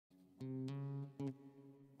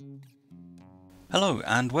Hello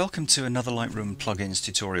and welcome to another Lightroom plugins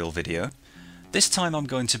tutorial video. This time I'm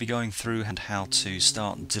going to be going through and how to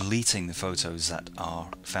start deleting the photos that are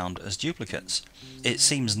found as duplicates. It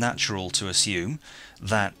seems natural to assume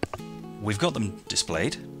that we've got them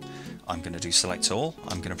displayed. I'm going to do select all,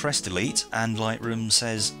 I'm going to press delete, and Lightroom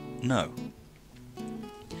says no.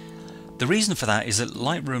 The reason for that is that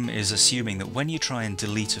Lightroom is assuming that when you try and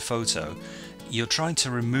delete a photo, you're trying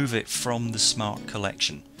to remove it from the smart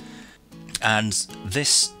collection. And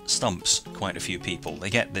this stumps quite a few people. They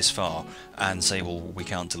get this far and say, well, we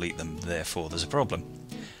can't delete them, therefore there's a problem.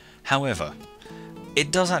 However, it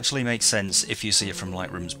does actually make sense if you see it from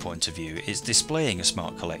Lightroom's point of view. It's displaying a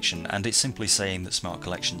smart collection and it's simply saying that smart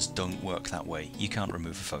collections don't work that way. You can't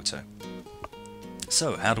remove a photo.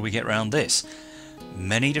 So how do we get around this?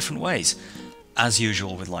 Many different ways, as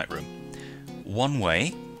usual with Lightroom. One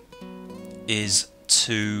way is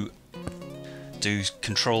to do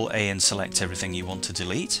Control A and select everything you want to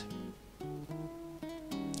delete,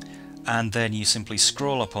 and then you simply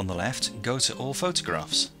scroll up on the left, go to all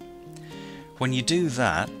photographs. When you do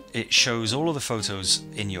that, it shows all of the photos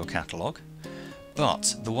in your catalogue,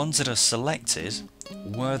 but the ones that are selected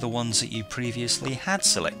were the ones that you previously had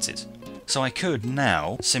selected. So I could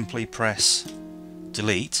now simply press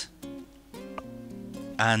delete,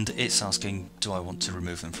 and it's asking, do I want to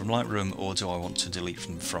remove them from Lightroom or do I want to delete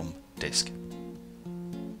them from disk?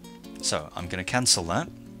 So I'm going to cancel that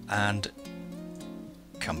and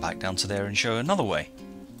come back down to there and show another way.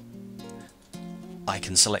 I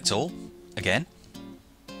can select all again,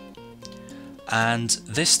 and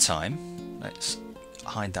this time, let's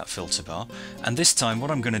hide that filter bar, and this time what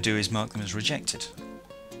I'm going to do is mark them as rejected.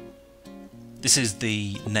 This is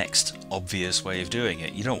the next obvious way of doing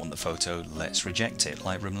it. You don't want the photo, let's reject it.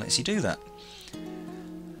 Lightroom lets you do that.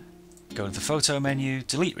 Go to the photo menu,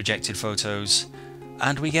 delete rejected photos,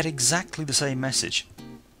 and we get exactly the same message.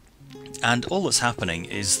 And all that's happening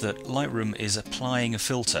is that Lightroom is applying a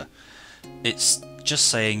filter. It's just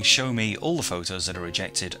saying show me all the photos that are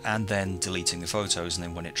rejected and then deleting the photos, and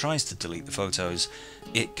then when it tries to delete the photos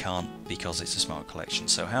it can't because it's a smart collection.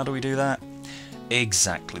 So how do we do that?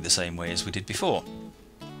 Exactly the same way as we did before.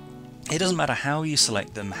 It doesn't matter how you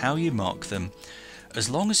select them, how you mark them, as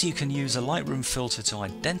long as you can use a Lightroom filter to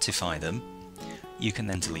identify them, you can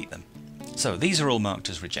then delete them. So these are all marked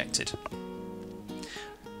as rejected.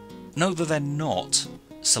 Note that they're not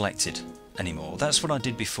selected anymore. That's what I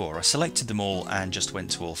did before. I selected them all and just went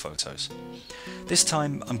to all photos. This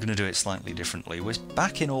time I'm going to do it slightly differently. We're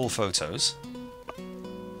back in all photos,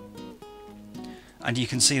 and you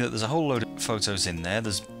can see that there's a whole load of photos in there.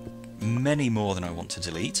 There's many more than I want to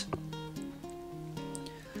delete.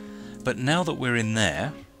 But now that we're in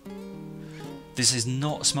there, this is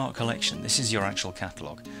not a smart collection, this is your actual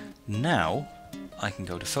catalogue. Now I can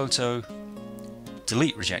go to photo,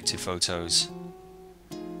 delete rejected photos,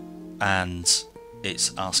 and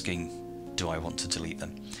it's asking, do I want to delete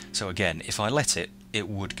them? So again, if I let it, it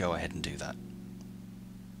would go ahead and do that.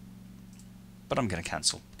 But I'm going to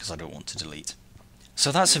cancel because I don't want to delete.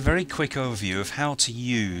 So that's a very quick overview of how to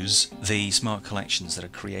use the smart collections that are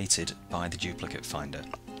created by the duplicate finder.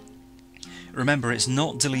 Remember, it's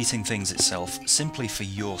not deleting things itself simply for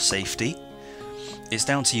your safety. It's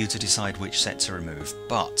down to you to decide which set to remove,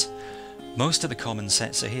 but most of the common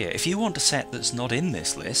sets are here. If you want a set that's not in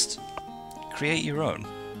this list, create your own.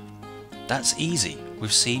 That's easy.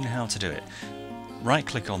 We've seen how to do it. Right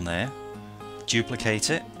click on there, duplicate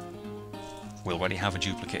it. We already have a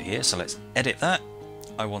duplicate here, so let's edit that.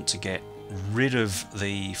 I want to get rid of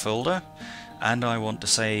the folder, and I want to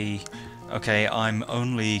say, okay, I'm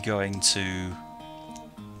only going to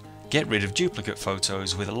get rid of duplicate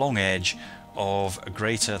photos with a long edge of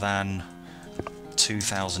greater than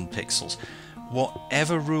 2000 pixels.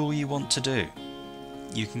 Whatever rule you want to do,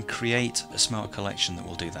 you can create a smart collection that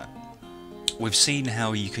will do that. We've seen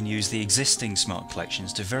how you can use the existing smart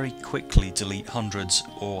collections to very quickly delete hundreds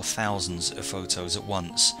or thousands of photos at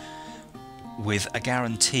once, with a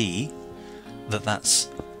guarantee that that's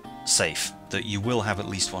safe, that you will have at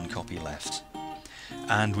least one copy left.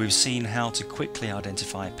 And we've seen how to quickly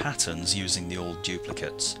identify patterns using the old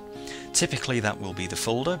duplicates. Typically that will be the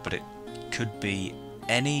folder, but it could be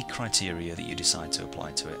any criteria that you decide to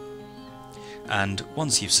apply to it. And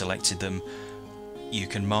once you've selected them, you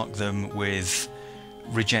can mark them with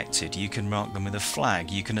rejected, you can mark them with a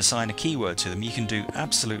flag, you can assign a keyword to them, you can do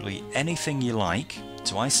absolutely anything you like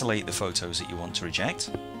to isolate the photos that you want to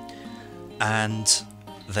reject, and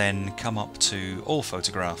then come up to all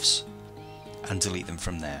photographs and delete them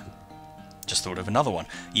from there. Just thought of another one.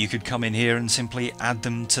 You could come in here and simply add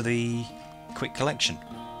them to the quick collection.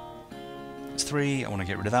 that's 3. I want to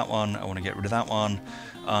get rid of that one. I want to get rid of that one.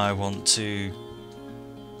 I want to...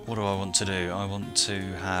 What do I want to do? I want to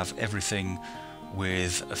have everything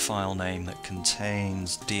with a file name that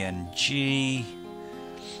contains DNG.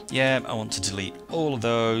 Yeah, I want to delete all of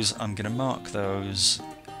those. I'm going to mark those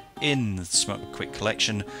in the Smoke Quick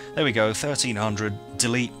collection. There we go, 1300,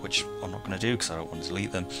 delete, which I'm not going to do because I don't want to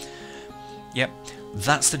delete them. Yep,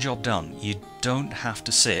 that's the job done. You don't have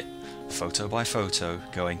to sit photo by photo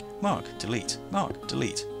going mark, delete, mark,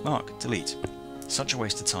 delete, mark, delete. Such a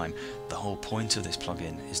waste of time. The whole point of this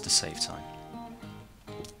plugin is to save time.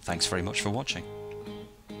 Thanks very much for watching.